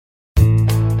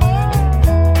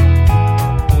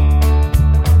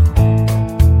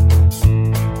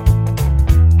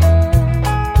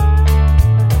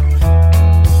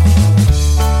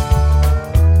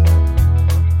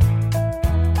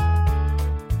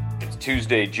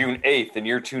Tuesday, June 8th, and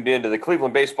you're tuned in to the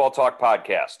Cleveland Baseball Talk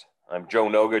podcast. I'm Joe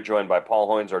Noga, joined by Paul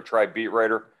Hoynes, our Tribe beat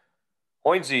writer.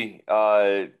 Hoynesy,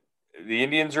 the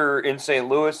Indians are in St.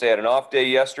 Louis. They had an off day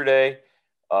yesterday.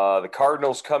 The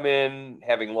Cardinals come in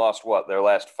having lost, their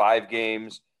last 5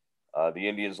 games. The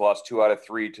Indians lost 2 out of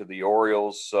 3 to the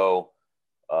Orioles. So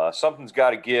something's got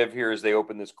to give here as they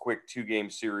open this quick 2-game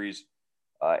series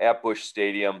at Busch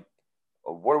Stadium.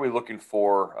 What are we looking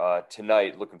for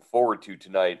tonight, looking forward to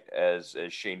tonight as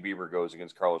Shane Bieber goes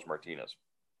against Carlos Martinez?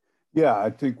 Yeah,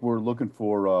 I think we're looking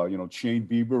for, Shane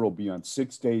Bieber will be on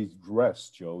 6 days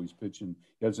rest, Joe. He's pitching.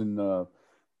 He hasn't,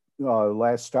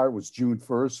 last start was June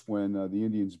 1st when the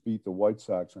Indians beat the White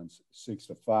Sox on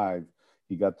 6-5.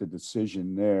 He got the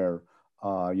decision there.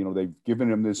 They've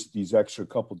given him these extra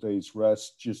couple days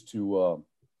rest just to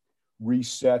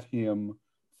reset him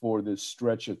for this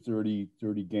stretch of 30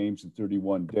 games in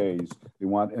 31 days. They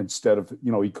want, instead of,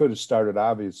 he could have started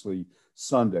obviously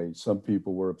Sunday. Some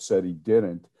people were upset he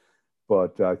didn't,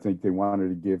 but I think they wanted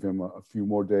to give him a few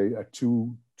more days,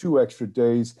 two extra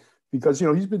days, because,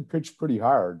 he's been pitched pretty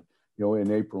hard,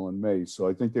 in April and May. So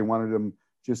I think they wanted him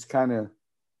just kind of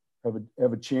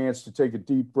have a chance to take a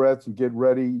deep breath and get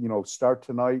ready, start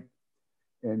tonight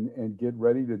and get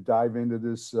ready to dive into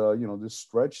this, this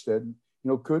stretch that,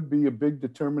 could be a big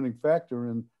determining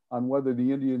factor on whether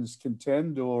the Indians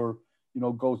contend or,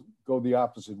 go the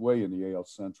opposite way in the AL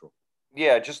Central.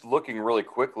 Yeah, just looking really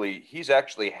quickly, he's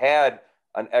actually had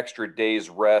an extra day's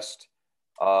rest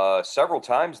several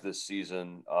times this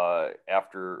season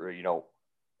after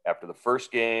the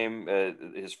first game.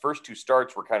 His first 2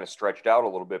 starts were kind of stretched out a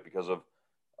little bit because of,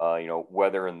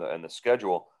 weather and the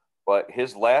schedule. But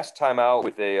his last time out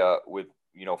with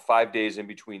 5 days in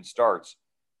between starts,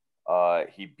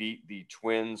 he beat the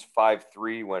Twins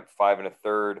 5-3, went 5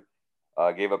 1/3,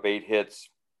 gave up 8 hits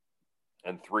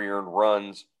and 3 earned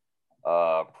runs.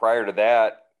 Prior to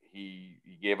that, he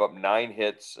gave up 9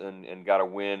 hits and got a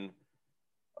win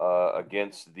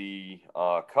against the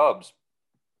Cubs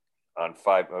on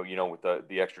 5, with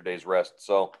the extra day's rest.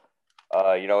 So,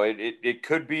 it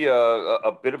could be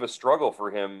a bit of a struggle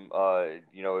for him,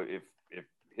 if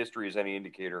history is any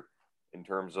indicator in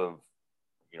terms of,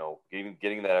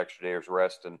 getting that extra day's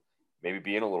rest and maybe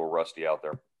being a little rusty out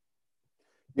there.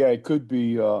 Yeah, it could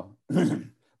be, but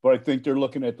I think they're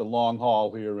looking at the long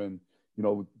haul here and,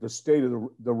 the state of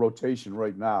the rotation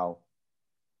right now.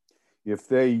 If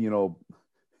they,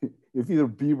 if either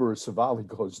Bieber or Savali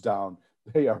goes down,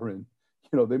 they are in,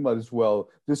 they might as well.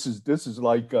 This is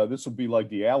like this will be like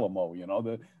the Alamo, I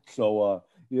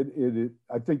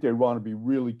think they want to be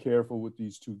really careful with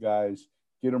these 2 guys,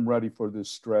 get them ready for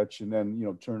this stretch, and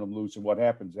then turn them loose. And what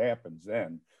happens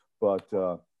then. But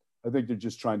I think they're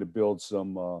just trying to build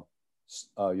some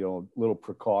little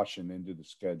precaution into the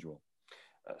schedule.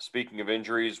 Speaking of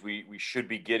injuries, we should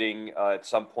be getting at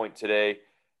some point today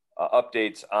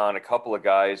updates on a couple of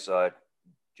guys. Zach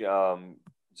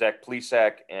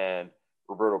Plesac and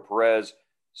Roberto Perez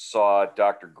saw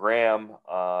Dr. Graham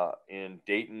in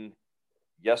Dayton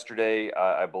yesterday.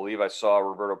 I believe I saw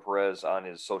Roberto Perez on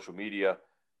his social media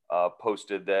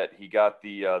posted that he got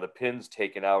the pins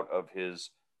taken out of his,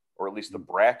 or at least the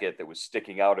bracket that was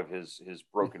sticking out of his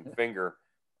broken finger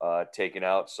taken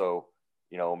out. So,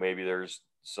 maybe there's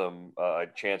some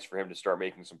chance for him to start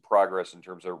making some progress in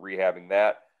terms of rehabbing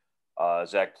that.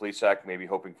 Zach Plesac maybe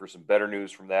hoping for some better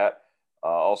news from that.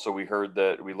 Also, we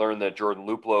learned that Jordan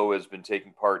Luplow has been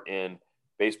taking part in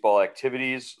baseball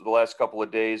activities the last couple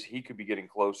of days. He could be getting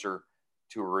closer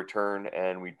to a return,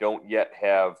 and we don't yet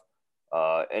have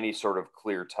any sort of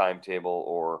clear timetable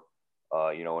or,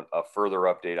 a further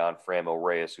update on Franmil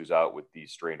Reyes, who's out with the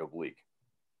strained oblique.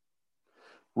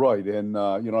 Right. And,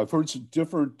 I've heard some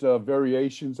different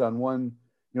variations on when,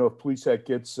 if Plesac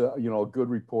gets, a good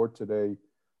report today,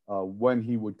 when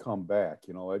he would come back.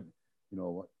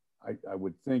 I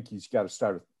would think he's got to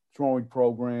start a throwing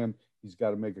program. He's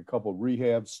got to make a couple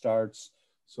rehab starts.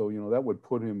 So, that would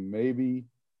put him maybe,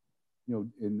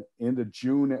 in end of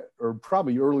June or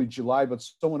probably early July. But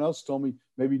someone else told me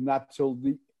maybe not till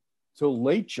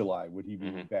late July would he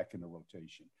be back in the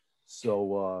rotation.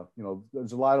 So,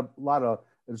 there's a lot of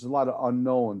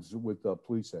unknowns with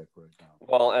Plesac right now.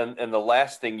 Well, and the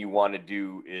last thing you want to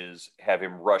do is have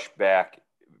him rush back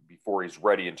before he's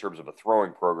ready in terms of a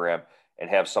throwing program and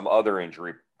have some other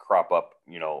injury crop up,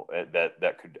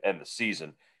 that could end the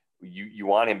season. You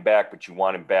want him back, but you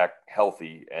want him back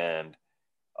healthy and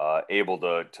able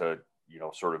to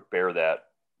sort of bear that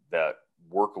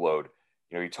workload.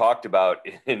 He talked about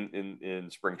in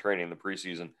spring training in the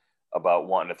preseason about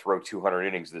wanting to throw 200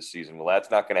 innings this season. Well,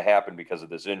 that's not going to happen because of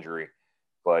this injury,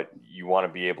 but you want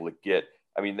to be able to get,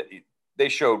 they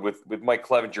showed with Mike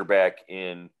Clevenger back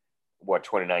in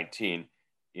 2019.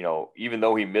 Even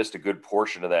though he missed a good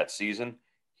portion of that season,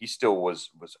 he still was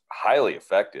highly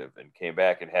effective and came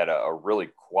back and had a really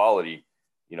quality,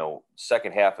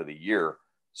 second half of the year.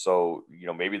 So,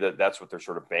 maybe that's what they're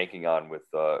sort of banking on with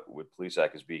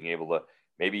Plesac, is being able to,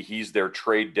 maybe he's their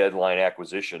trade deadline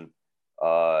acquisition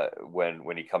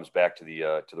when he comes back to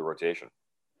the rotation.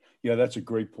 Yeah, that's a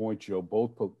great point, Joe.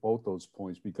 Both those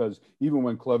points, because even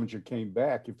when Clevenger came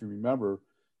back, if you remember,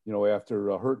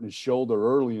 after hurting his shoulder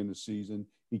early in the season,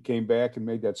 he came back and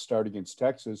made that start against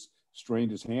Texas,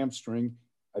 strained his hamstring.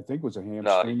 I think it was a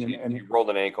hamstring. No, he rolled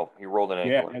an ankle.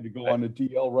 Yeah, had to go on the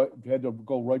DL. Right, had to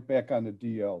go right back on the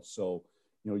DL. So,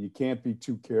 you can't be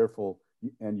too careful,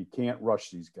 and you can't rush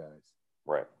these guys.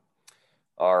 Right.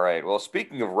 All right. Well,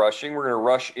 speaking of rushing, we're going to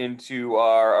rush into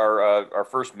our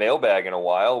first mailbag in a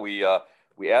while. We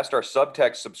asked our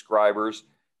Subtext subscribers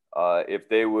if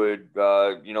they would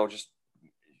just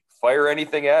fire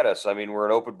anything at us. I mean, we're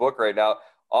an open book right now.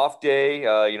 Off day,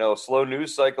 slow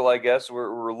news cycle, I guess.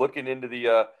 We're looking into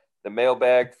the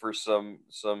mailbag for some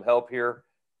help here.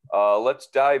 Let's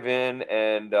dive in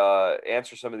and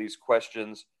answer some of these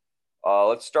questions.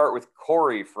 Let's start with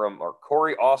Corey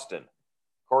Austin.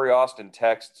 Corey Austin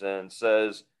texts and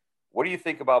says, "What do you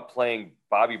think about playing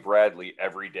Bobby Bradley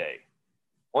every day?"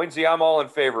 Hoynesy, I'm all in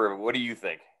favor of it. What do you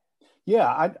think?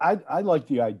 Yeah, I like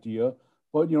the idea,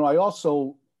 but I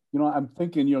also, I'm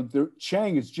thinking,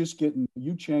 Chang is just getting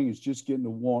to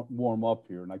warm up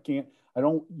here,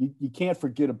 and you can't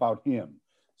forget about him.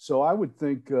 So I would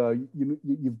think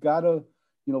you've got to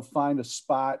find a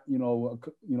spot.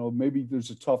 Maybe there's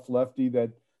a tough lefty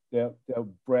that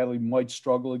Bradley might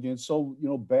struggle against. So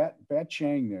bat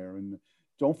Chang there, and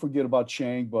don't forget about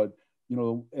Chang. But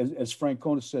as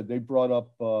Francona said, they brought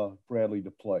up Bradley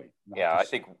to play. Yeah,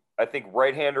 I think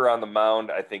right-hander on the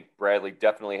mound. I think Bradley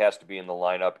definitely has to be in the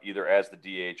lineup, either as the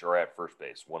DH or at first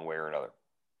base, one way or another.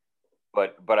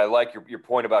 But I like your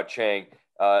point about Chang.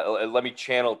 Let me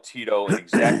channel Tito,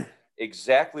 and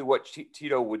exactly what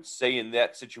Tito would say in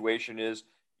that situation is,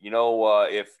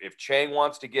 if Chang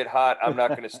wants to get hot, I'm not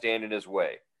going to stand in his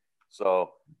way.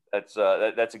 So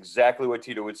that's exactly what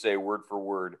Tito would say, word for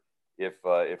word,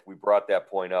 if we brought that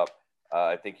point up.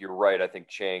 I think you're right. I think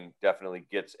Chang definitely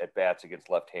gets at bats against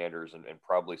left-handers and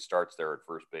probably starts there at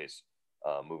first base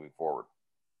moving forward.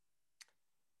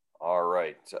 All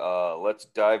right, let's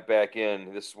dive back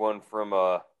in. This one from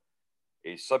a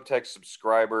Subtext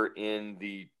subscriber in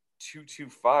the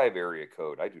 225 area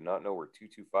code. I do not know where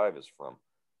 225 is from.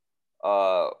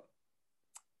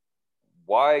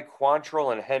 Why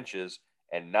Quantrill and Henches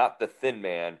and not the Thin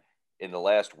Man in the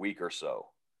last week or so?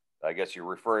 I guess you're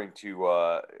referring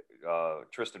to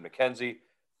Triston McKenzie,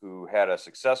 who had a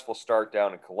successful start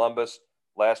down in Columbus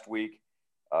last week.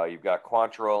 You've got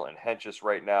Quantrill and Henches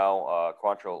right now.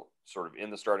 Quantrill sort of in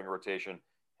the starting rotation,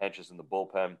 Henches in the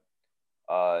bullpen.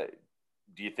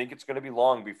 Do you think it's going to be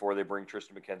long before they bring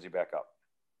Triston McKenzie back up?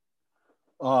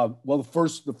 Well,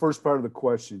 the first part of the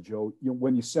question, Joe,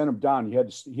 when you sent him down, he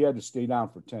had to stay down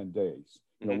for 10 days.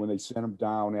 When they sent him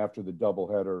down after the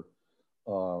doubleheader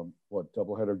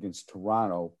against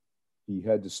Toronto, he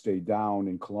had to stay down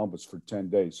in Columbus for 10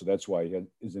 days. So that's why he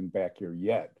isn't back here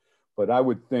yet. But I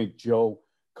would think, Joe,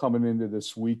 coming into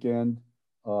this weekend,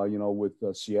 with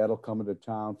Seattle coming to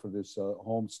town for this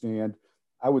homestand,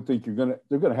 I would think they're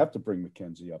gonna have to bring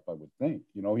McKenzie up. I would think.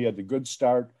 He had the good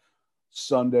start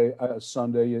Sunday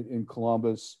in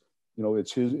Columbus.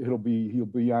 He'll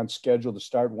be on schedule to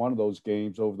start one of those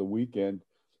games over the weekend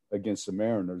against the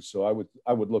Mariners. So I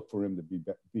would look for him to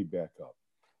be back up.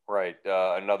 Right.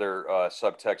 Another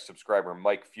Subtext subscriber,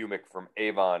 Mike Fumick from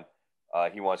Avon.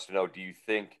 He wants to know: do you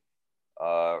think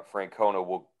Francona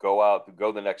will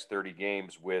go the next 30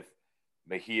 games with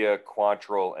Mejia,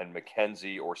 Quantrill, and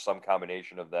McKenzie, or some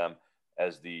combination of them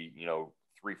as the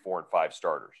 3, 4, and 5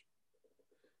 starters?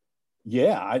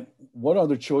 Yeah. What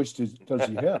other choice does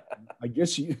he have? I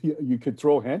guess you could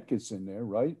throw Henches in there,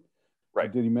 right?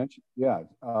 Right. Did he mention? Yeah.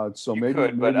 So you maybe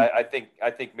could, but I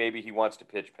think maybe he wants to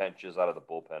pitch Henches out of the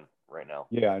bullpen right now.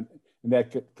 Yeah, and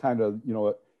that could kind of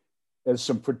as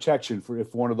some protection for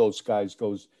if one of those guys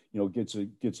goes, gets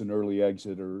an early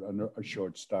exit or a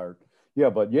short start. Yeah,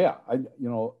 but yeah,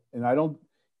 and I don't,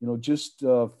 just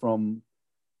from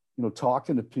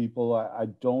talking to people, I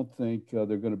don't think they're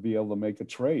going to be able to make a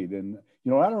trade. And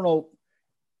I don't know.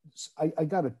 I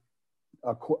got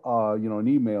an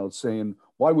email saying,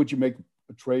 why would you make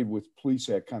a trade with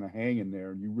Plesac kind of hanging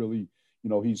there? And you really,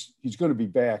 he's going to be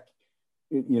back,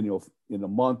 in a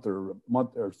month or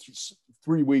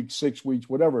 3 weeks, 6 weeks,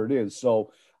 whatever it is.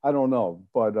 So I don't know,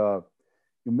 but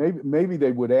maybe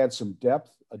they would add some depth,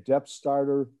 a depth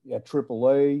starter at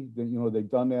AAA. They've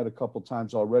done that a couple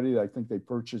times already. I think they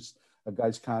purchased a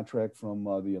guy's contract from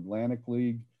the Atlantic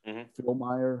League. Phil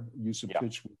Meyer used to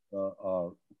pitch with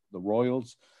the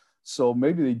Royals. So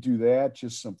maybe they do that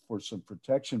just for some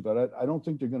protection, but I don't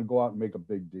think they're going to go out and make a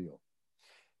big deal.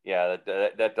 Yeah,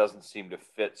 that doesn't seem to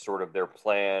fit sort of their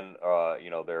plan,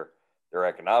 their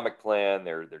economic plan,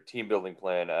 their team building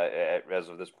plan. As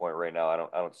of this point right now, I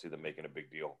don't see them making a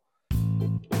big deal.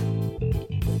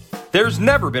 There's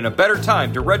never been a better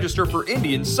time to register for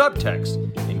Indians Subtext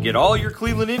and get all your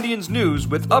Cleveland Indians news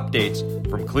with updates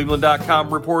from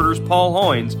Cleveland.com reporters Paul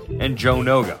Hoynes and Joe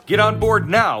Noga. Get on board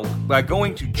now by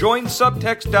going to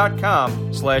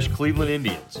joinsubtext.com/Cleveland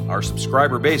Indians. Our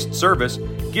subscriber-based service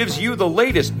gives you the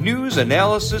latest news,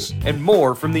 analysis, and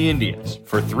more from the Indians.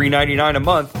 For $3.99 a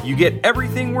month, you get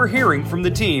everything we're hearing from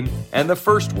the team and the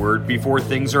first word before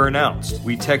things are announced.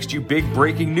 We text you big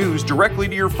breaking news directly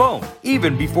to your phone,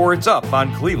 even before it's up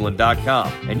on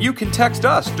Cleveland.com. And you can text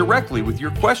us directly with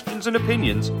your questions and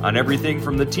opinions on everything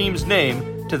from the team's name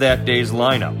to that day's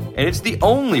lineup. And it's the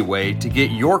only way to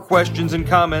get your questions and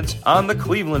comments on the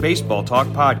Cleveland Baseball Talk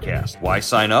podcast. Why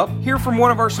sign up? Hear from one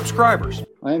of our subscribers.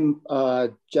 I'm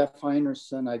Jeff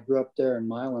Heinerson. I grew up there in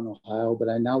Milan, Ohio, but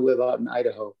I now live out in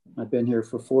Idaho. I've been here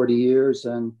for 40 years,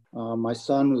 and my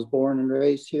son was born and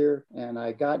raised here, and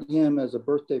I got him as a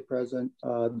birthday present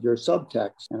your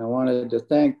subtext. And I wanted to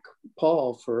thank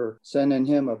Paul for sending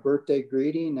him a birthday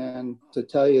greeting and to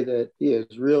tell you that he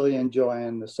is really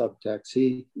enjoying the subtext.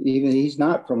 He's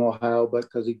not from Ohio, but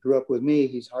because he grew up with me,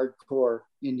 he's hardcore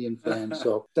Indian fan.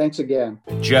 So thanks again.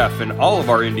 Jeff and all of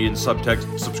our Indian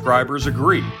Subtext subscribers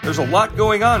agree. There's a lot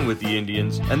going on with the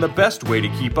Indians, and the best way to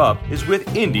keep up is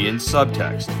with Indian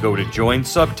Subtext. Go to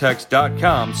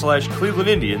joinsubtext.com/Cleveland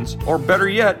Indians, or better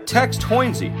yet, text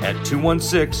Hoynesy at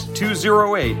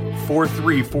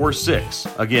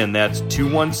 216-208-4346. Again, that's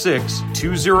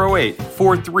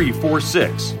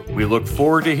 216-208-4346. We look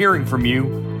forward to hearing from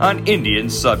you on Indian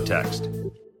Subtext.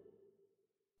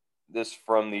 This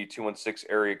from the 216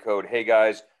 area code. Hey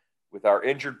guys, with our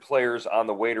injured players on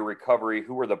the way to recovery,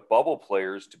 who are the bubble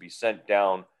players to be sent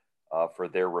down for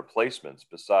their replacements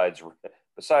besides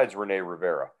Rene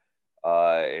Rivera?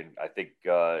 And I think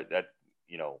that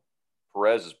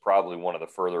Perez is probably one of the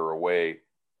further away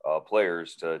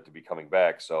players to be coming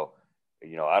back. So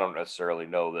I don't necessarily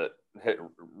know that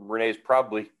Rene's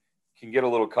probably can get a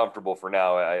little comfortable for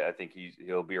now. I think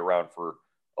he'll be around for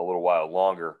a little while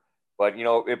longer. But,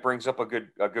 it brings up a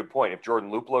good point. If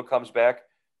Jordan Luplow comes back,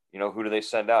 who do they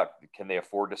send out? Can they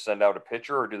afford to send out a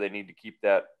pitcher, or do they need to keep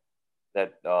that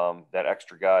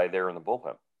extra guy there in the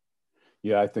bullpen?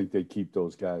 Yeah, I think they keep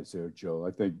those guys there, Joe.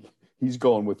 I think he's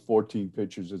going with 14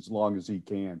 pitchers as long as he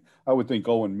can. I would think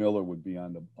Owen Miller would be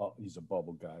he's a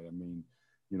bubble guy.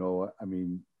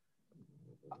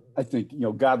 I think,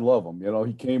 God love him.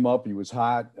 He came up, he was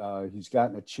hot. He's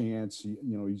gotten a chance.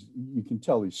 You can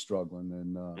tell he's struggling,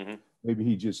 and maybe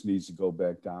he just needs to go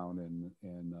back down and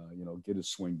get his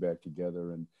swing back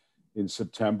together, and in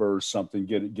September or something,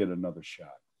 get another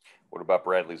shot. What about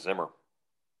Bradley Zimmer?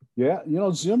 Yeah,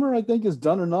 Zimmer, I think, has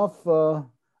done enough.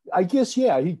 I guess,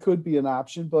 he could be an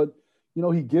option, but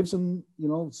he gives him,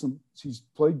 he's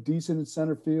played decent in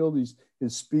center field.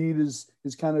 His speed is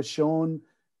kind of shown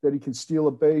that he can steal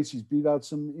a base. He's beat out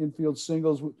some infield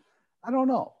singles. I don't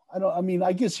know.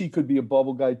 I guess he could be a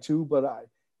bubble guy too, but I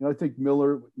think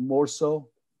Miller more so.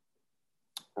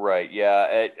 Right.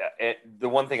 Yeah. The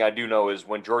one thing I do know is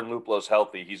when Jordan Luplow's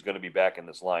healthy, he's going to be back in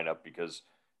this lineup because,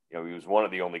 he was one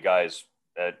of the only guys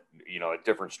at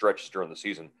different stretches during the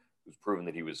season who's proven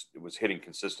that he was hitting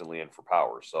consistently and for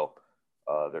power. So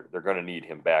they're going to need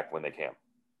him back when they can.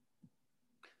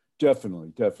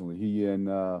 Definitely. He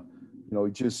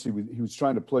was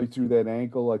trying to play through that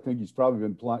ankle. I think he's probably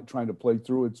been trying to play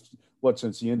through it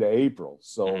since the end of April.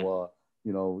 So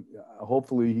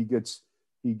hopefully he gets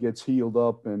healed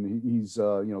up and he's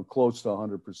close to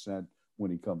 100%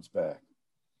 when he comes back.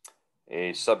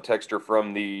 A subtexter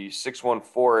from the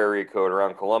 614 area code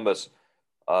around Columbus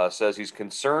says he's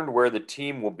concerned where the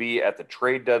team will be at the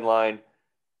trade deadline.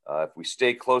 If we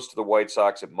stay close to the White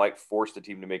Sox, it might force the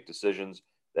team to make decisions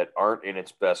that aren't in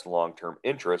its best long-term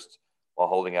interests, while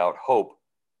holding out hope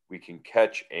we can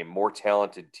catch a more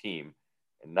talented team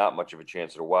and not much of a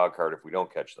chance at a wild card if we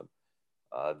don't catch them.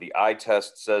 The eye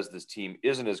test says this team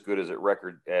isn't as good as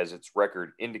its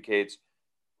record indicates,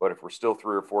 but if we're still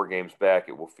 3 or 4 games back,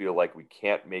 it will feel like we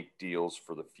can't make deals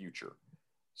for the future.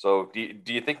 So do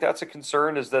you think that's a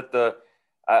concern? Is that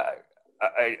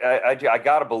I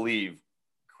got to believe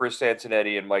Chris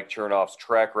Antonetti and Mike Chernoff's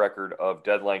track record of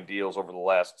deadline deals over the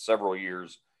last several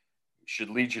years should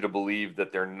lead you to believe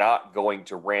that they're not going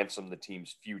to ransom the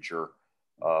team's future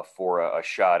for a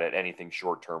shot at anything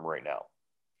short term right now.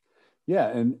 Yeah,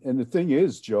 and the thing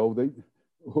is, Joe,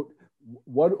 who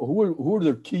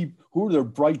are their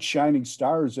bright shining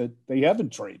stars that they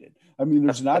haven't traded? I mean,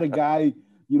 there's not a guy,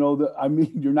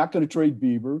 you're not going to trade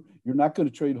Bieber, you're not going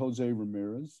to trade Jose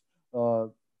Ramirez.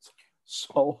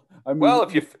 Well,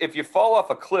 if you fall off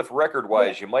a cliff record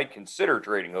wise, you might consider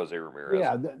trading Jose Ramirez.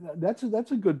 Yeah,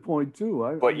 that's a good point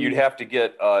too. But you'd have to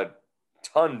get a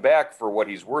ton back for what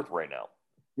he's worth right now.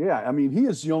 Yeah, I mean, he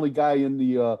is the only guy in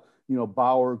the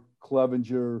Bauer,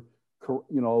 Clevenger,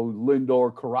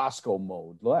 Lindor, Carrasco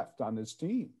mode left on this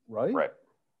team, right?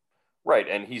 Right,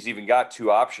 and he's even got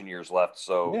 2 option years left.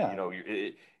 So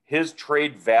his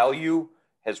trade value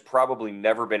has probably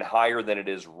never been higher than it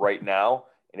is right now.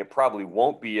 And it probably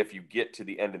won't be if you get to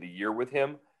the end of the year with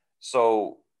him.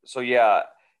 So yeah,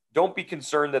 don't be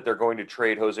concerned that they're going to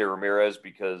trade Jose Ramirez,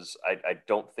 because I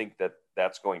don't think that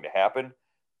that's going to happen.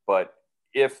 But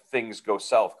if things go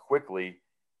south quickly,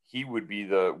 he would be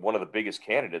one of the biggest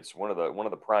candidates, one of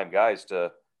the prime guys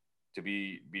to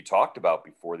be talked about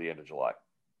before the end of July.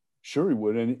 Sure he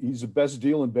would, and he's the best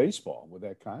deal in baseball with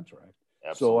that contract.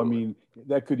 Absolutely. So I mean,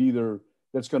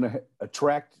 that's going to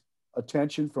attract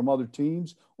attention from other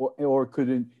teams, or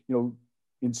could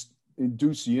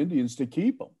induce the Indians to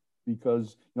keep him,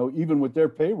 because even with their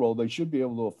payroll, they should be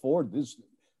able to afford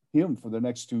him for the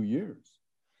next 2 years.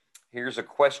 Here's a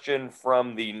question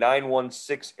from the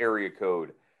 916 area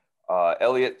code.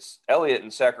 Elliot in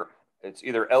Sacramento. It's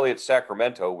either Elliot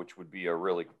Sacramento, which would be a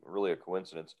really a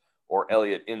coincidence, or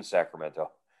Elliot in Sacramento.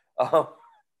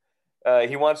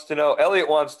 Elliot wants to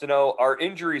know, are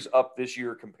injuries up this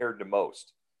year compared to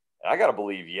most? I got to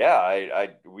believe, yeah.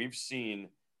 We've seen,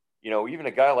 even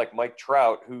a guy like Mike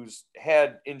Trout, who's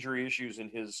had injury issues in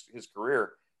his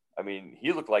career. I mean,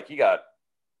 he looked like he got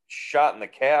shot in the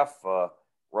calf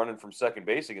running from second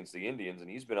base against the Indians, and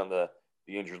he's been on the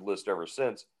injured list ever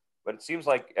since. But it seems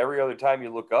like every other time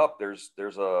you look up, there's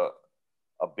a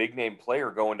big name player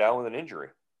going down with an injury.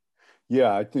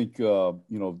 Yeah, I think the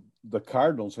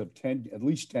Cardinals have at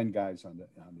least 10 guys on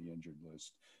the injured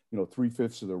list.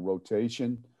 3/5 of their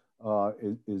rotation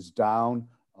is down.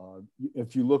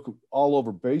 If you look all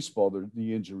over baseball,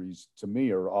 the injuries to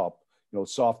me are up.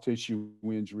 Soft tissue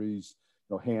injuries,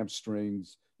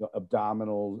 hamstrings,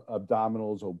 abdominals,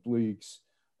 obliques,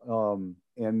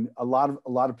 and a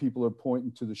lot of people are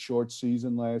pointing to the short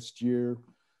season last year,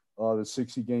 the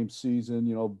 60-game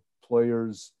season.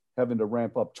 Players having to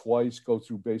ramp up twice, go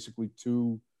through basically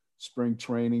 2 spring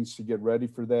trainings to get ready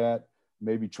for that.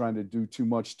 Maybe trying to do too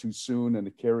much too soon and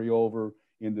to carry over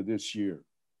into this year.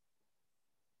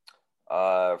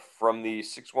 From the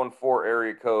 614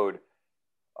 area code,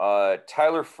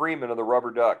 Tyler Freeman of the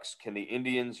Rubber Ducks. Can the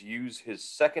Indians use his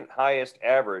second highest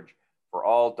average for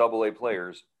all AA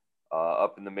players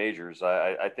up in the majors?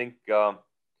 I think,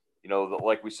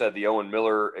 like we said, the Owen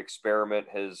Miller experiment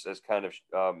has kind of,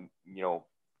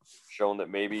 shown that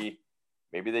maybe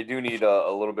they do need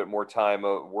a little bit more time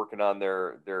working on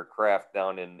their craft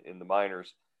down in the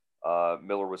minors.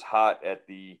 Miller was hot at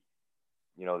the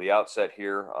outset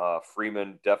here.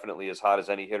 Freeman definitely as hot as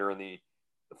any hitter in the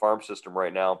farm system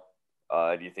right now.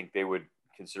 Do you think they would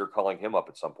consider calling him up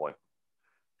at some point?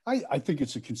 I think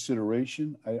it's a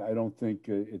consideration. I don't think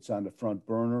it's on the front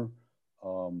burner.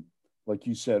 Like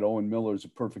you said, Owen Miller is a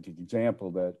perfect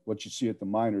example that what you see at the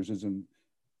minors isn't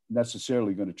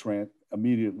necessarily going to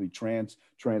immediately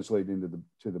translate into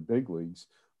the big leagues.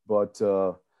 But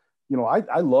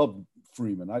I love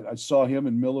Freeman. I saw him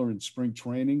and Miller in spring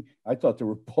training. I thought they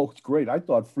were both great. I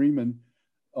thought Freeman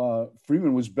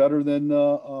was better than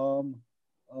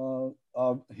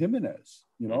Jimenez.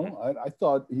 I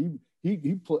thought he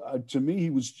to me he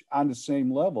was on the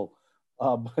same level.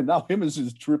 But now Jimenez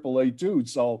is AAA too.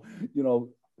 So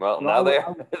well, now they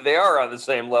are on the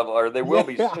same level, or they will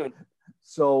be soon.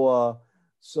 So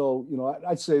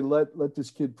I'd say let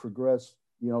this kid progress.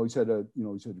 He's had a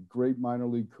great minor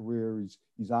league career.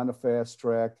 He's on a fast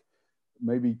track.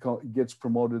 Maybe gets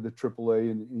promoted to AAA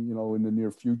in the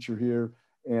near future here,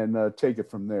 and take it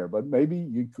from there. But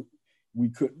maybe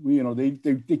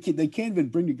they can't even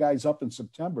bring the guys up in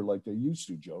September like they used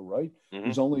to, Joe. Right? Mm-hmm.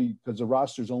 There's only because the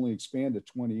roster's only expanded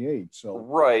to 28. So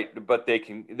right, but they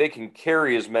can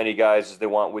carry as many guys as they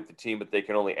want with the team, but they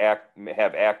can only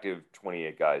have active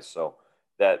 28 guys, so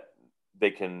that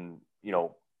they can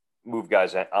move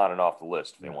guys on and off the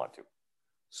list if they want to.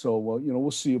 So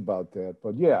we'll see about that.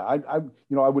 But yeah, I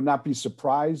would not be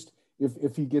surprised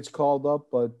if he gets called up,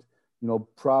 but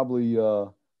probably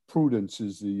prudence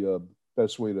is the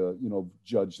best way to,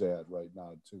 judge that right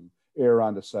now, to err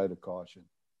on the side of caution.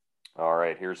 All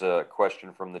right, here's a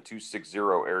question from the 260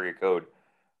 area code.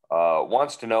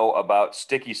 Wants to know about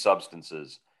sticky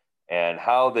substances and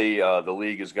how the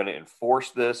league is going to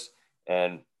enforce this,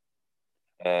 and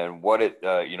what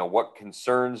what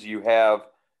concerns you have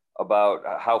about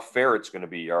how fair it's going to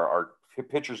be. Are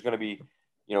pitchers going to be,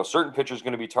 certain pitchers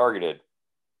going to be targeted?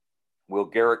 Will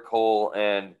Garrett Cole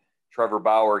and Trevor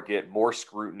Bauer get more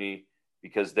scrutiny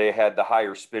because they had the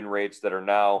higher spin rates that are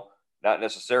now not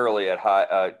necessarily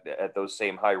at those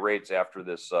same high rates after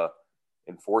this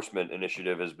enforcement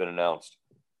initiative has been announced?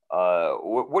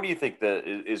 What do you think that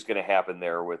is going to happen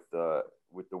there with the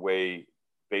way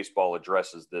baseball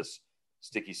addresses this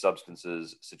sticky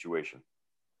substances situation?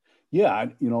 Yeah,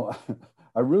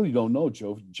 I really don't know,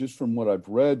 Joe. Just from what I've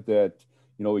read, that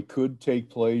it could take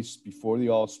place before the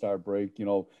All-Star break.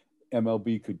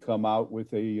 MLB could come out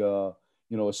with a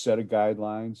set of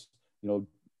guidelines.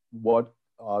 What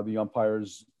the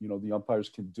umpires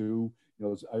can do.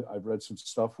 I've read some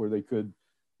stuff where they could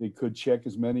check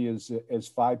as many as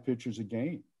 5 pitchers a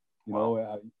game.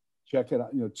 Check it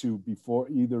out, to before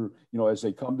either, as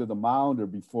they come to the mound or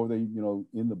before they,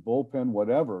 in the bullpen,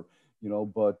 whatever,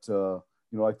 but,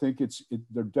 I think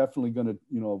they're definitely going to,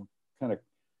 kind of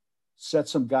set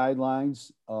some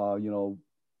guidelines,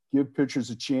 give pitchers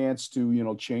a chance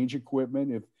to, change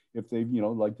equipment if they've,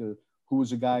 like who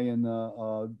was a guy in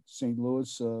St.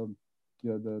 Louis, the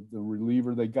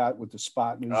reliever they got with the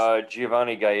spot in his,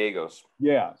 Giovanni Gallegos.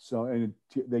 Yeah. So, and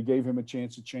they gave him a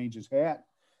chance to change his hat.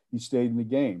 He stayed in the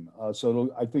game.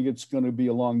 So I think it's going to be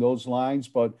along those lines,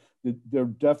 but there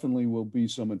definitely will be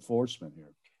some enforcement here.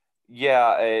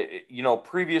 Yeah.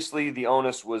 Previously the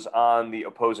onus was on the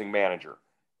opposing manager.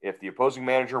 If the opposing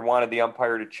manager wanted the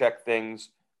umpire to check things,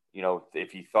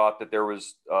 if he thought that there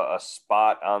was a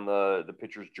spot on the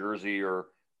pitcher's jersey or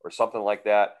something like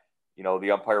that,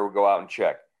 the umpire would go out and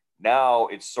check. Now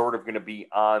it's sort of going to be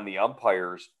on the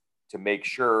umpires to make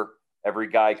sure every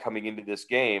guy coming into this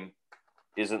game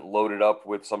isn't loaded up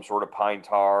with some sort of pine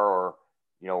tar or,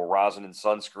 rosin and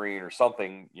sunscreen or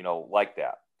something, like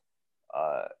that.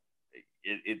 I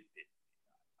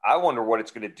wonder what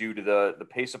it's going to do to the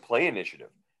pace of play initiative.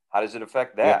 How does it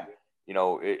affect that? Yeah.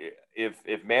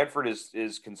 If Manfred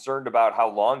is concerned about how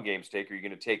long games take, are you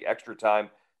going to take extra time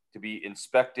to be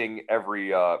inspecting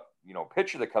every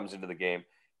pitcher that comes into the game?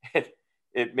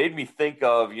 It made me think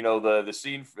of the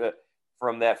scene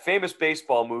from that famous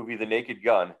baseball movie, The Naked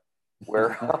Gun,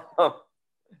 where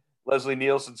Leslie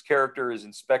Nielsen's character is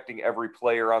inspecting every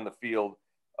player on the field,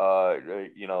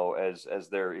 as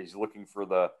he's looking for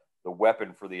the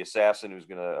weapon for the assassin who's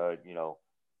going to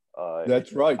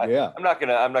that's right. Yeah. I'm not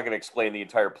gonna explain the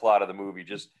entire plot of the movie.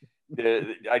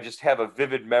 I just have a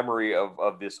vivid memory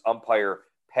of this umpire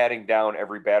patting down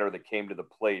every batter that came to the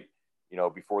plate,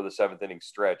 before the 7th inning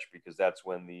stretch, because that's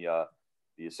when the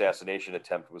assassination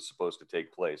attempt was supposed to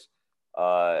take place.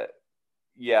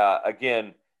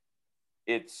 Again,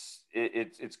 it's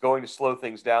going to slow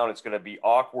things down. It's going to be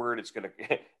awkward. It's going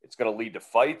to lead to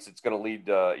fights. It's going to lead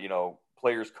to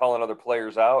players calling other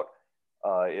players out.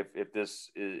 If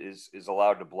this is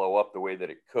allowed to blow up the way that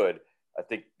it could, I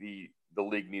think the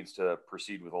league needs to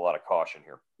proceed with a lot of caution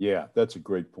here. Yeah, that's a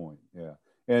great point. Yeah,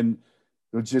 and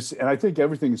I think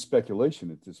everything is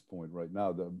speculation at this point right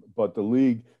now. But the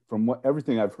league, from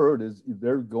everything I've heard, is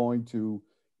they're going to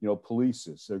police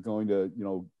this. They're going to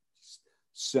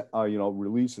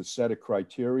release a set of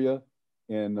criteria,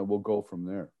 and we'll go from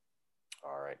there.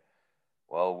 All right.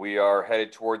 Well, we are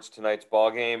headed towards tonight's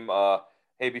ball game.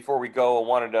 Hey, before we go, I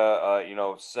wanted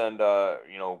to, send,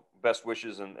 best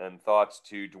wishes and thoughts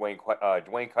to Dwayne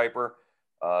Kuiper,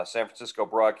 San Francisco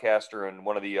broadcaster and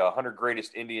one of the 100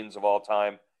 greatest Indians of all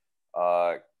time.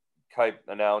 Kuiper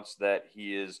announced that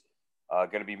he is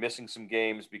going to be missing some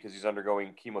games because he's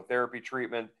undergoing chemotherapy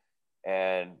treatment.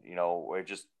 And,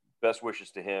 just best wishes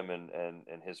to him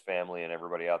and his family and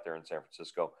everybody out there in San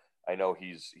Francisco. I know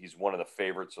he's one of the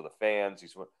favorites of the fans.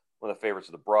 He's one of the favorites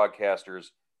of the broadcasters.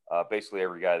 Basically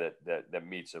every guy that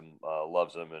meets him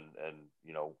loves him and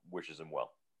wishes him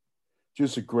well.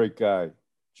 Just a great guy,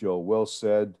 Joe. Well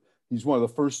said. He's one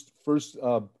of the first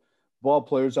ball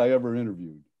players I ever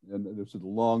interviewed, and this was a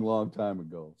long time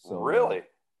ago. So really,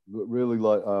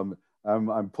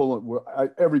 I'm pulling.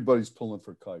 Everybody's pulling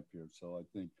for Kuiper here, so I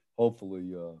think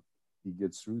hopefully he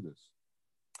gets through this.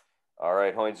 All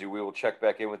right, Hoinsey, we will check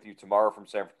back in with you tomorrow from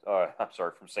St.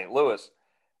 Louis.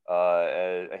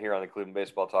 Here on the Cleveland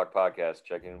Baseball Talk podcast.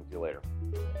 Check in with you later.